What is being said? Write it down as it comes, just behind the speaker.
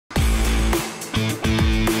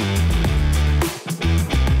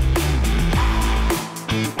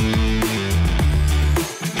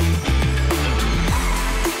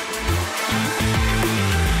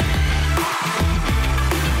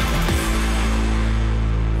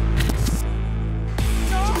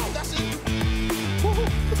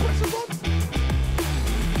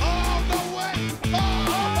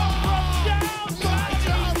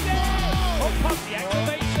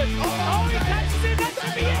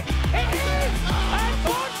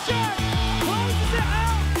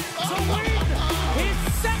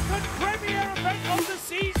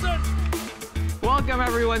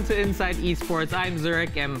Welcome everyone to Inside Esports. I'm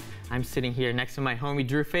Zurich and I'm sitting here next to my homie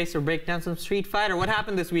Drewface to break down some Street Fighter. What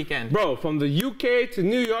happened this weekend? Bro, from the UK to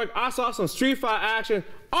New York, I saw some Street Fighter action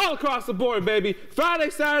all across the board, baby. Friday,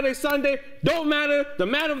 Saturday, Sunday, don't matter. The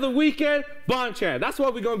man of the weekend, Bonchan. That's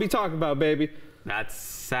what we're gonna be talking about, baby. That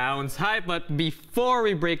sounds hype, but before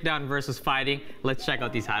we break down VSFighting, let's check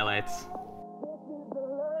out these highlights.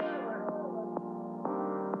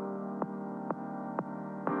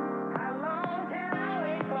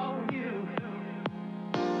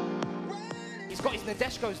 He's got his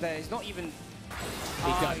Nadeshko's there. He's not even.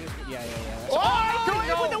 Yeah. Oh, He got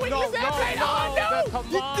him with the weakness airplane. Oh, no! The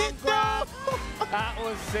command grab. That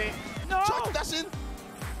was sick. No! Try to dash in.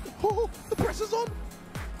 Oh, the pressure's on.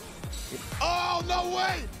 Oh, no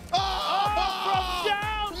way! Oh,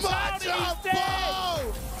 from downtown instead.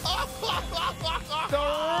 The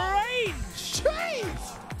range. Jeez!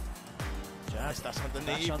 Just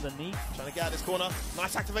dash underneath. Trying to get out of this corner.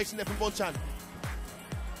 Nice activation there from Bonchan.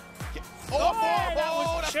 That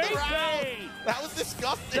was that's cheeky. the round. That was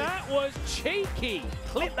disgusting. That was cheeky.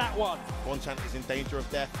 Clip that one. Bonchan is in danger of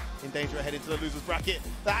death, in danger of heading to the loser's bracket.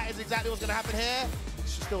 That is exactly what's going to happen here.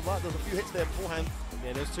 She's still right. There's a few hits there beforehand.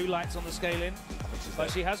 Yeah, there's 2 lights on the scaling, but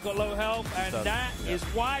she has got low health, and that is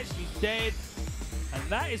why she's dead. And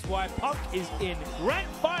that is why Punk is in grand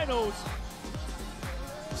finals.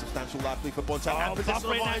 Substantial life lead for Bonchan. Oh,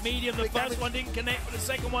 buffering that medium. The first one didn't connect, but the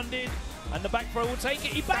second one did. And the back throw will take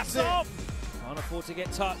it. He backs off. Can't afford to get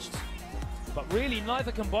touched. But really,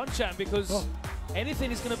 neither can Bonchan, because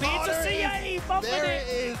anything is going to be into CA. He buffered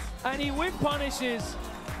it. And he whip punishes.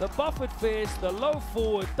 The buffered fist, the low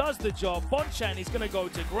forward does the job. Bonchan is going to go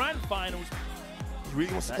to grand finals. He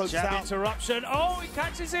really wants to That close this jab out. interruption. Oh, he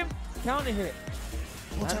catches him. Counter hit.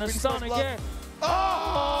 Bonchan And the really stun smells blood. again.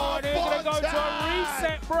 Oh, they're going to go to a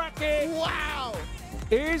reset bracket. Wow.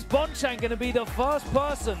 Is Bonchan going to be the first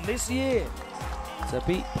person this year to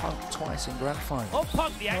beat Punk twice in grand final? Oh,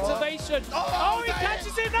 Punk, the activation. Oh, he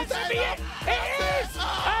catches him. That's going to be it. It is.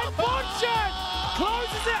 And Bonchan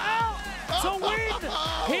closes it out to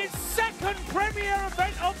win his second premier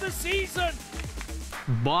event of the season.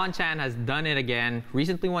 Bonchan has done it again.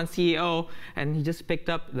 Recently won CEO and he just picked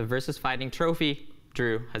up the VSFighting trophy.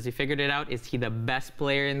 Drew, has he figured it out? Is he the best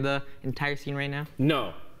player in the entire scene right now?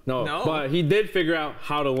 No. But he did figure out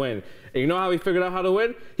how to win. And you know how he figured out how to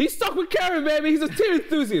win? He's stuck with Karin, baby. He's a team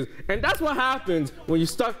enthusiast. And that's what happens when you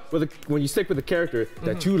stick with a character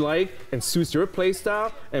that you like and suits your play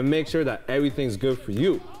style and make sure that everything's good for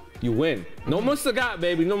you. You win. No more Sagat,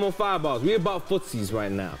 baby. No more fireballs. We're about footsies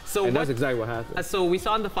right now. And that's exactly what happened. So we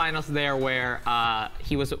saw in the finals there where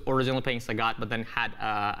he was originally playing Sagat, but then had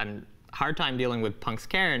a hard time dealing with Punk's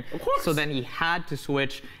Karin. Of course. So then he had to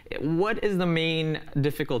switch. What is the main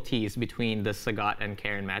difficulties between the Sagat and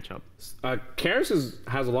Karin matchup? Karin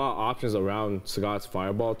has a lot of options around Sagat's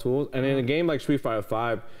fireball tools. And in a game like Street Fighter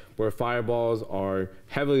 5, where fireballs are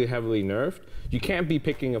heavily nerfed, you can't be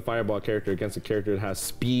picking a fireball character against a character that has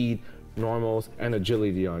speed, normals, and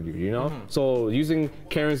agility on you, you know? So using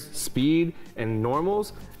Karin's speed and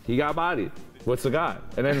normals, he got bodied with Sagat.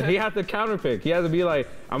 And then he had to counter pick. He had to be like,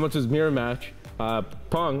 I'm gonna just mirror match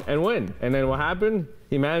Punk and win. And then what happened?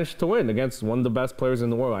 He managed to win against one of the best players in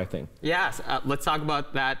the world, I think. Yes, let's talk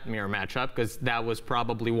about that mirror matchup, because that was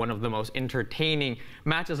probably one of the most entertaining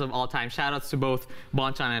matches of all time. Shoutouts to both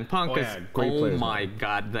Bonchan and Punk. Great players, my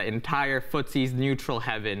God, the entire footsies neutral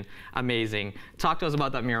heaven, amazing. Talk to us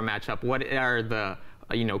about that mirror matchup. What are the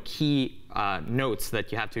key notes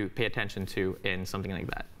that you have to pay attention to in something like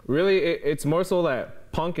that? Really, it's more so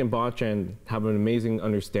that Punk and Bonchan have an amazing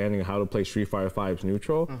understanding of how to play Street Fighter 5's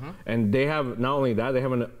neutral. And they have, not only that, they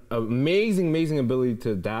have an amazing ability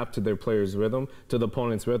to adapt to their player's rhythm, to the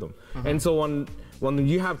opponent's rhythm. And so when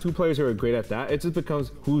you have 2 players who are great at that, it just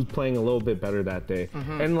becomes who's playing a little bit better that day.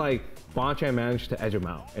 And like, Bonchan managed to edge him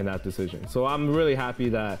out in that decision. So I'm really happy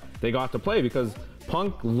that they got to play, because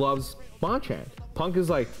Punk loves Bonchan. Punk is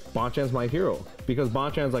like, Bonchan's my hero, because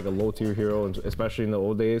Bonchan's like a low-tier hero, especially in the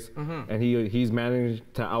old days, and he's managed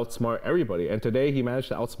to outsmart everybody. And today he managed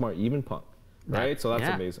to outsmart even Punk, right? So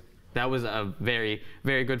that's amazing. That was a very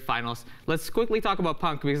good finals. Let's quickly talk about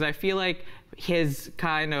Punk, because I feel like his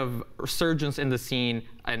kind of resurgence in the scene,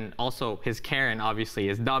 and also his Karin obviously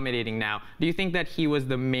is dominating now. Do you think that he was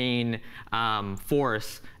the main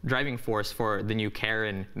driving force for the new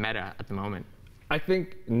Karin meta at the moment? I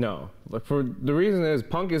think no. For the reason is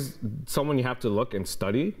Punk is someone you have to look and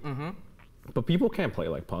study, but people can't play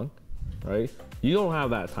like Punk. right? You don't have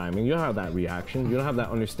that timing, you don't have that reaction, you don't have that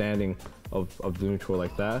understanding of the neutral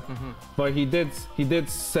like that. But he did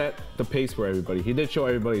set the pace for everybody. He did show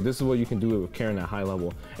everybody this is what you can do with Karin at high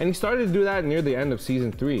level. And he started to do that near the end of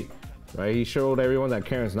season 3, right? He showed everyone that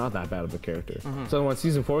Karin's not that bad of a character. So when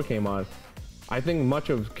season 4 came on, I think much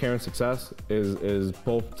of Karin's success is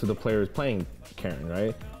both to the players playing Karin,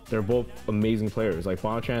 right? They're both amazing players. Like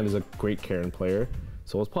Bonchan is a great Karin player,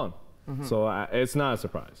 so is Punk. So it's not a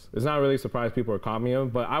surprise. It's not really a surprise people are copying him,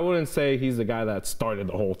 but I wouldn't say he's the guy that started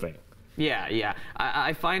the whole thing. Yeah.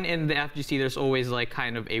 I find in the FGC there's always like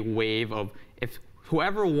kind of a wave of if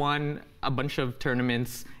whoever won a bunch of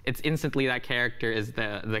tournaments, it's instantly that character is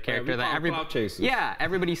the character that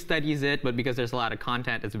everybody studies it, but because there's a lot of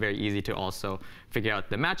content, it's very easy to also figure out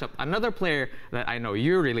the matchup. Another player that I know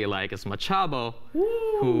you really like is Machabo,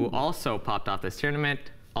 who also popped off this tournament,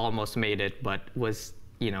 almost made it, but was,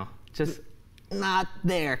 you know, just not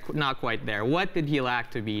quite there. What did he lack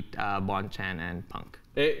to beat Bonchan and Punk?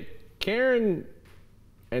 Karin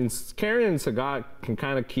and Sagat can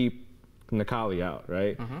kind of keep Necalli out,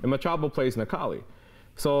 right? And Machabo plays Necalli.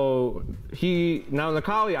 So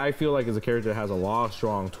Necalli, I feel like, is a character that has a lot of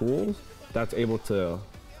strong tools that's able to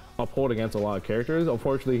uphold against a lot of characters.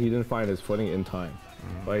 Unfortunately, he didn't find his footing in time.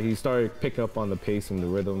 But he started picking up on the pace and the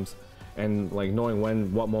rhythms and like knowing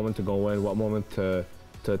what moment to go in, what moment to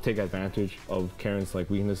take advantage of Karin's like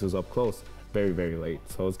weaknesses up close very, very late.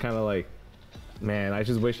 So it's kind of like, man, I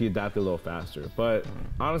just wish he adapted a little faster. But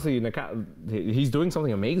honestly, he's doing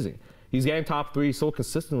something amazing. He's getting top 3 so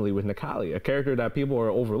consistently with Necalli, a character that people are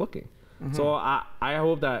overlooking. So I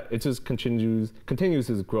hope that it just continues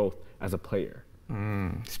his growth as a player.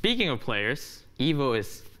 Speaking of players, EVO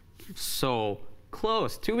is so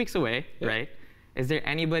close, 2 weeks away, right? Is there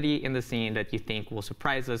anybody in the scene that you think will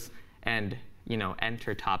surprise us and, you know,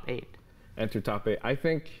 enter top 8? Enter top 8. I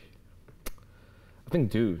think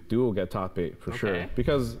Dew will get top 8 for sure,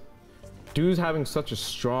 because Dew's having such a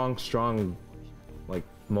strong like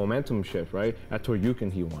momentum shift, right? At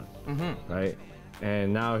Toryuken he won, right?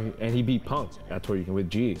 And now he beat Punk at Toryuken with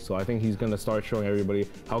G. So I think he's gonna start showing everybody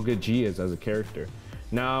how good G is as a character.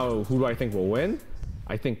 Now, who do I think will win?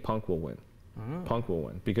 I think Punk will win. Punk will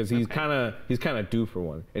win because he's kind of due for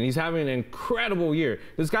one, and he's having an incredible year.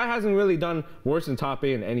 This guy hasn't really done worse than top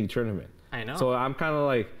 8 in any tournament. I know. So I'm kind of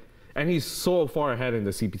like, and he's so far ahead in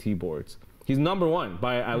the CPT boards. He's #1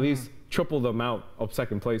 by at least triple the amount of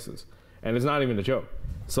second places, and it's not even a joke.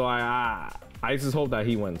 So I just hope that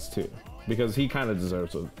he wins too, because he kind of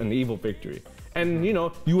deserves an EVO victory. And you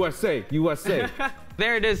know, USA.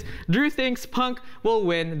 There it is. Drew thinks Punk will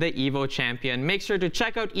win the EVO champion. Make sure to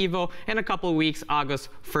check out EVO in a couple of weeks, August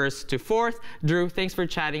 1st to 4th. Drew, thanks for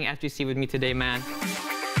chatting FGC with me today, man.